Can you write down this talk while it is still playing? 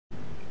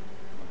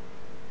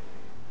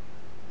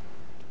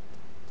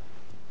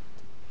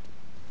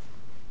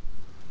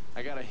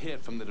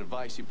hit from the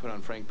device you put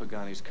on Frank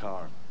Pagani's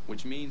car,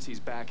 which means he's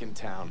back in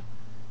town.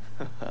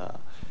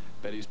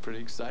 Bet he's pretty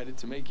excited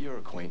to make your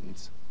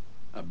acquaintance.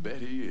 I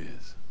bet he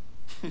is.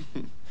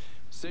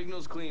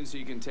 Signal's clean so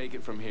you can take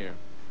it from here.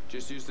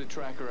 Just use the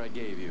tracker I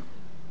gave you.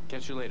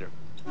 Catch you later.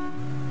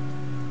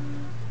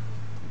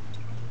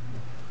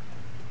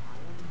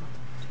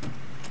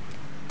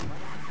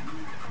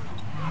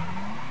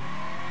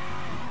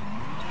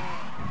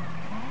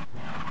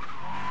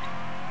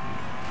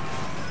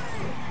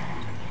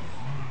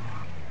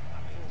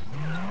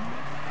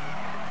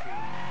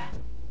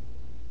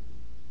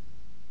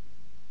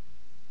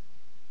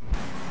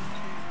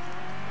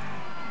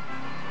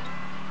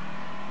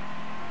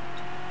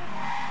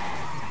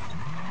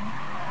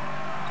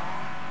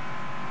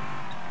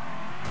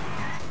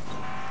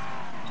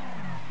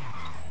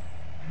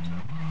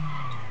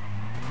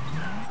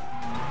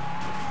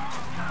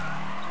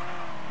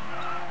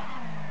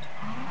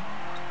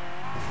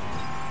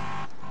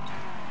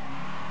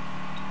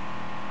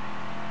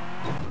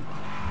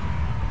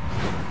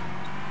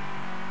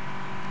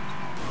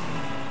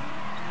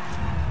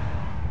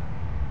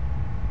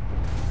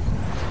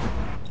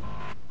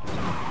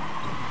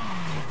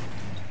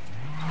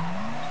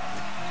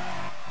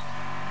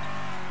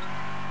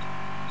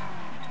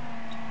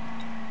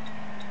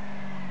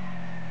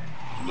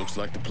 Looks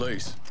like the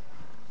place.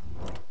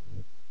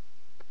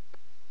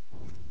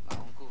 My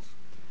uncles,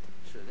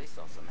 sure they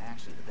saw some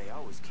action, but they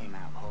always came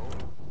out whole.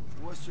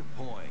 What's your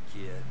point,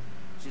 kid?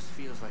 Just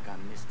feels like I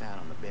missed out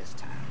on the best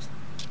times.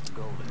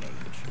 Golden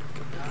age.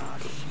 Ah,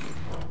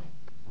 shit.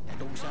 That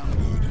don't sound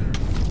good.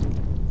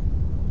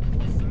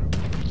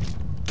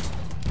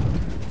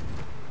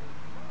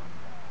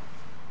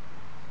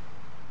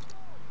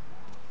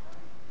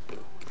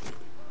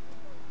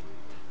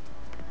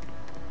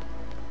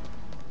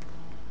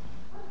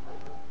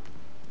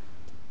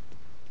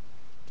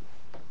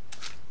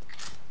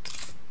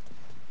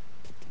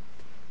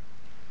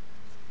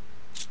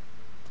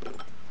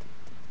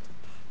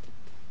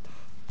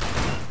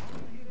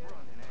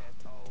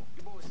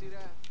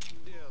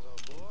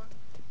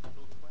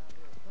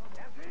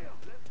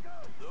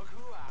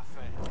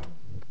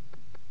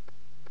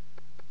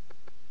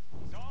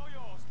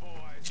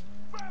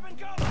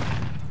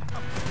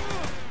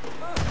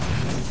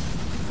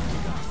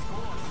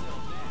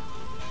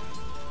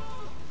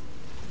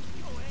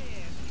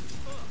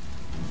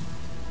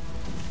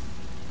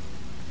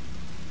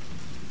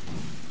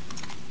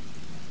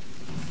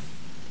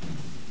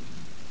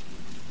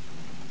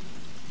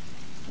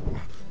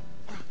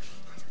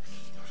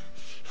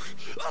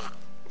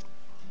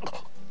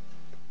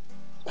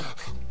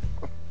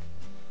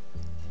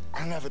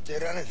 I never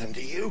did anything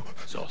to you.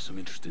 Saw some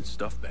interesting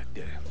stuff back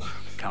there.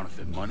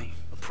 Counterfeit money,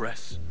 a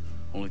press.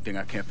 Only thing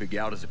I can't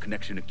figure out is a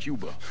connection to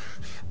Cuba.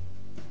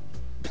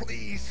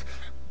 Please.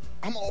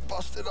 I'm all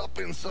busted up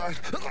inside.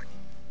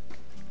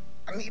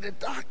 I need a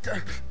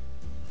doctor.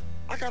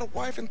 I got a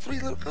wife and 3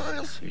 little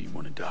girls. Yeah, you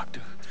want a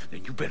doctor?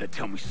 Then you better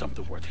tell me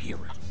something worth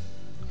hearing.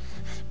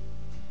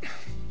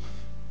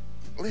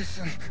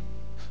 Listen,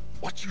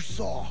 what you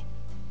saw.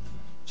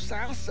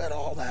 Sal set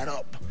all that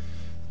up.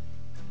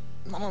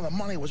 None of the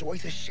money was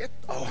worth a shit,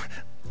 though.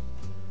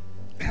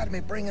 Had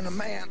me bring in a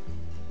man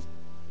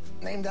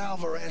named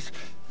Alvarez,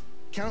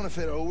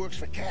 counterfeiter who works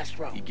for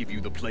Castro. He give you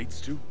the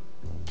plates, too?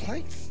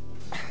 Plates?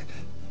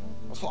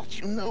 I thought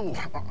you knew.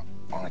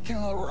 On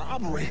account of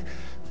robbery.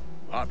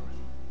 Robbery?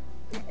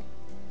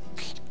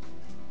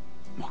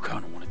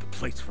 Marcano wanted the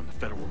plates from the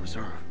Federal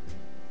Reserve.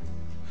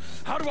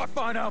 How do I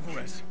find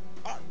Alvarez?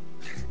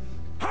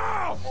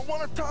 How? Well,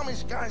 one of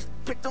Tommy's guys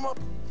picked him up.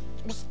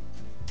 It was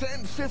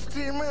 10,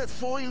 15 minutes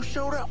before you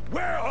showed up.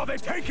 Where are they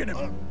taking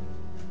him?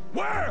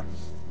 Where?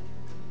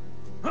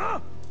 Huh?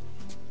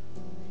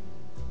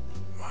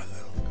 My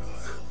little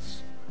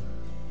girls.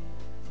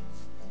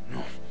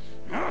 No.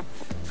 Huh?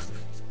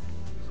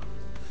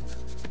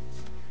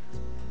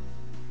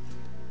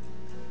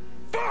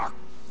 Fuck!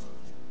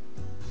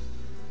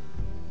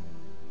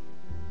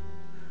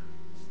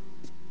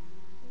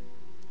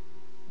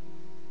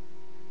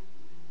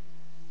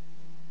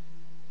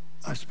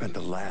 I've spent the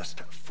last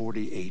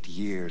 48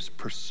 years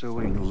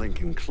pursuing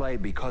Lincoln Clay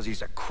because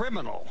he's a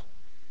criminal.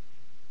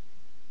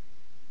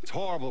 It's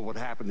horrible what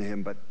happened to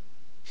him, but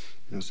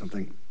you know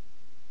something?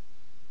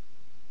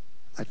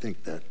 I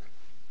think that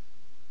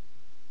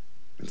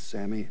when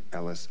Sammy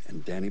Ellis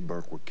and Danny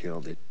Burke were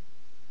killed, it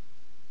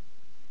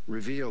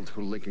revealed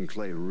who Lincoln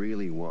Clay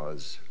really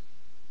was.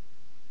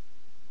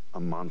 A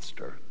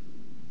monster.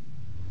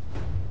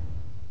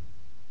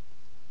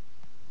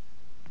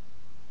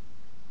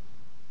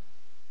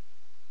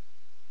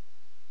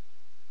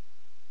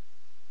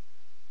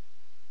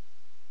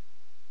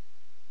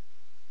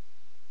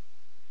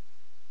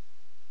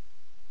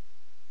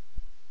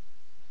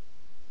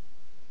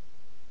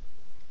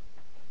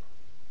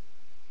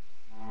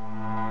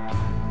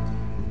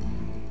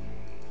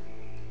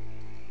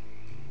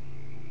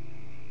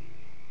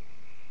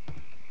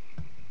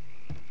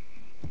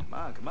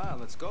 Come on,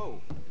 let's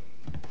go.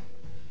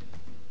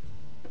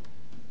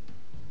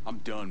 I'm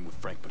done with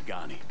Frank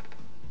Pagani.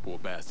 Poor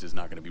bastard's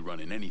not gonna be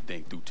running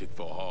anything through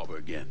Tickfall Harbor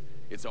again.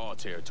 It's our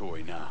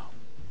territory now.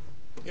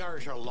 The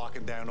Irish are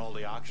locking down all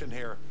the action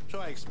here, so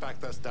I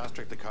expect this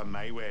district to come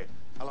my way.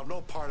 I'll have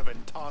no part of it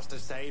tossed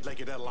aside like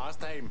you did last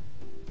time.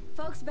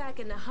 Folks back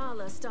in the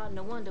holler are starting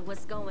to wonder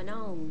what's going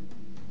on.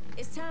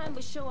 It's time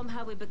we show them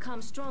how we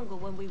become stronger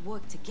when we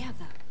work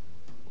together.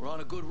 We're on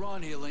a good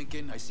run here,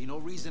 Lincoln. I see no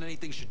reason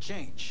anything should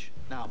change.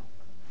 Now,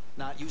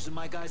 not using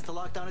my guys to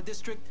lock down a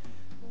district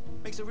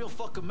makes it real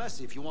fucking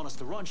messy if you want us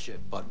to run shit,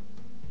 but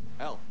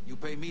hell, you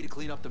pay me to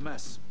clean up the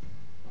mess.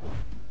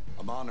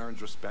 A man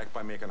earns respect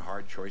by making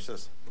hard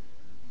choices.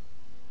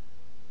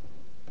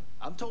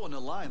 I'm towing the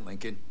line,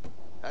 Lincoln.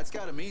 That's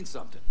gotta mean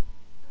something.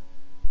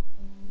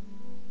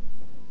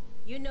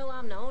 You know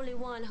I'm the only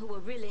one who will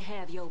really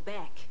have your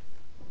back.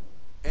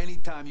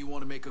 Anytime you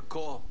want to make a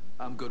call,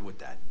 I'm good with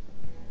that.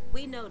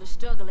 We know the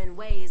struggle in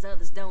ways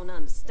others don't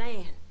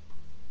understand.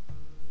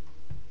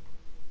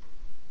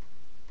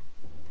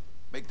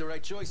 Make the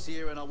right choice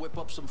here, and I'll whip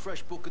up some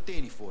fresh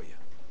bucatini for you.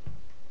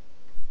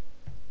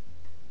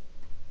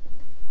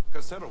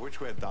 Consider which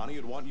way Danny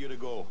would want you to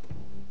go,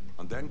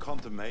 and then come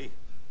to me.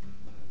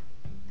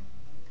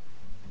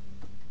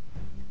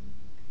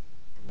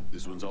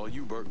 This one's all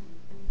you, Bert.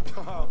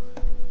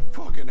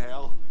 Fucking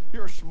hell.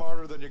 You're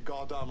smarter than you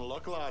goddamn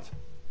look, lad.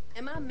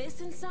 Am I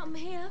missing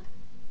something here?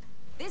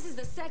 This is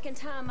the second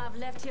time I've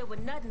left here with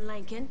nothing,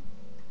 Lincoln.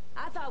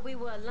 I thought we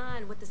were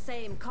aligned with the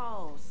same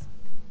cause.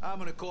 I'm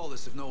gonna call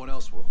this if no one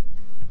else will.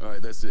 All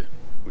right, that's it.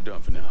 We're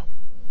done for now.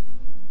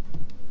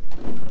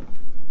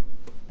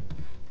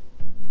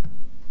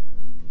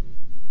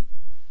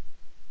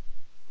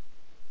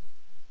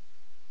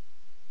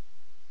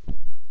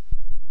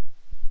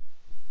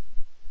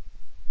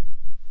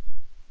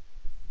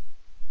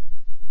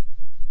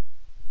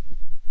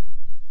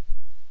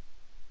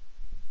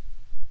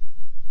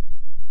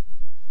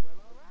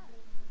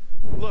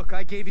 Look,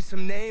 I gave you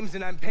some names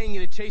and I'm paying you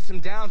to chase them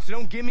down, so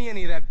don't give me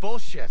any of that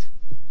bullshit.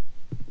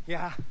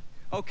 Yeah,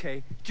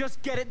 okay,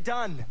 just get it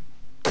done.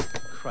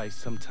 Christ,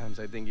 sometimes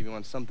I think if you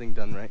want something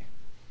done right.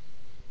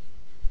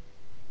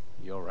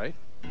 You all right?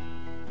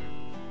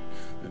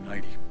 The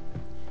night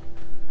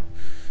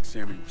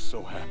Sammy was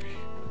so happy.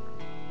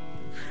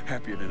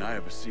 Happier than I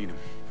ever seen him.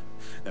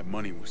 That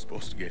money was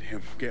supposed to get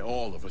him, get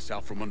all of us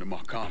out from under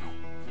Marcano.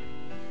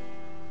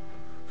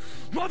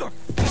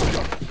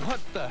 Motherfucker! What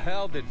the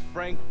hell did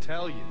Frank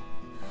tell you?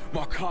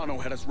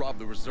 Marcano had us rob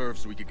the reserve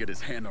so he could get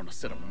his hand on a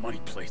set of money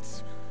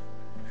plates.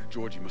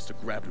 Georgie must have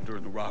grabbed him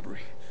during the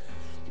robbery.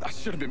 I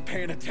should have been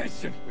paying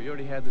attention. We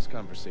already had this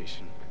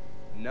conversation.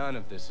 None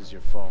of this is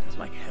your fault.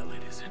 Like hell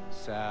it isn't.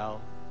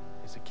 Sal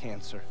is a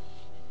cancer.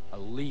 A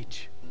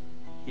leech.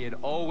 He had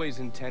always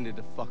intended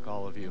to fuck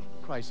all of you.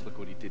 Christ, look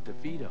what he did to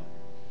Vito.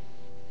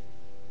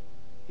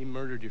 He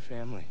murdered your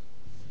family.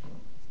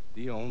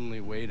 The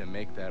only way to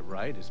make that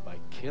right is by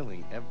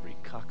killing every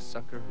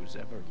cocksucker who's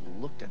ever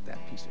looked at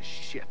that piece of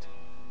shit.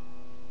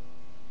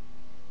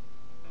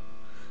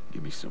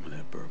 Give me some of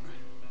that bourbon.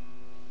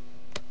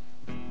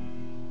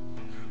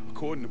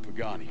 According to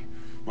Pagani,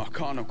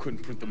 Marcano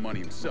couldn't print the money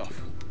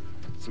himself,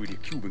 so he had a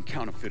Cuban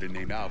counterfeiter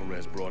named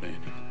Alvarez brought in.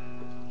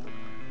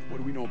 What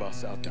do we know about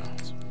South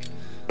Downs?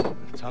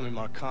 Tommy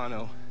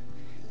Marcano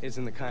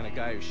isn't the kind of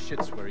guy who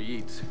shits where he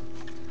eats,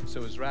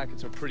 so his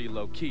rackets are pretty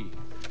low-key.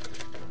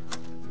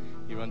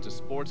 He runs a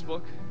sports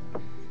book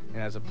and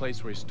has a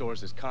place where he stores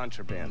his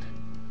contraband.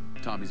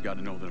 Tommy's got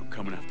to know that I'm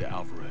coming after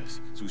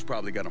Alvarez, so he's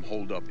probably got him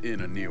holed up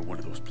in or near one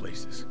of those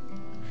places.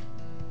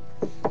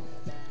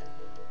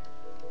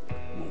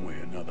 One way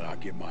or another, I'll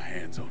get my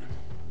hands on him.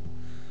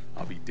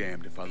 I'll be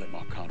damned if I let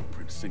Marcano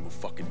print a single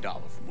fucking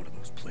dollar from one of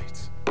those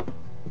plates.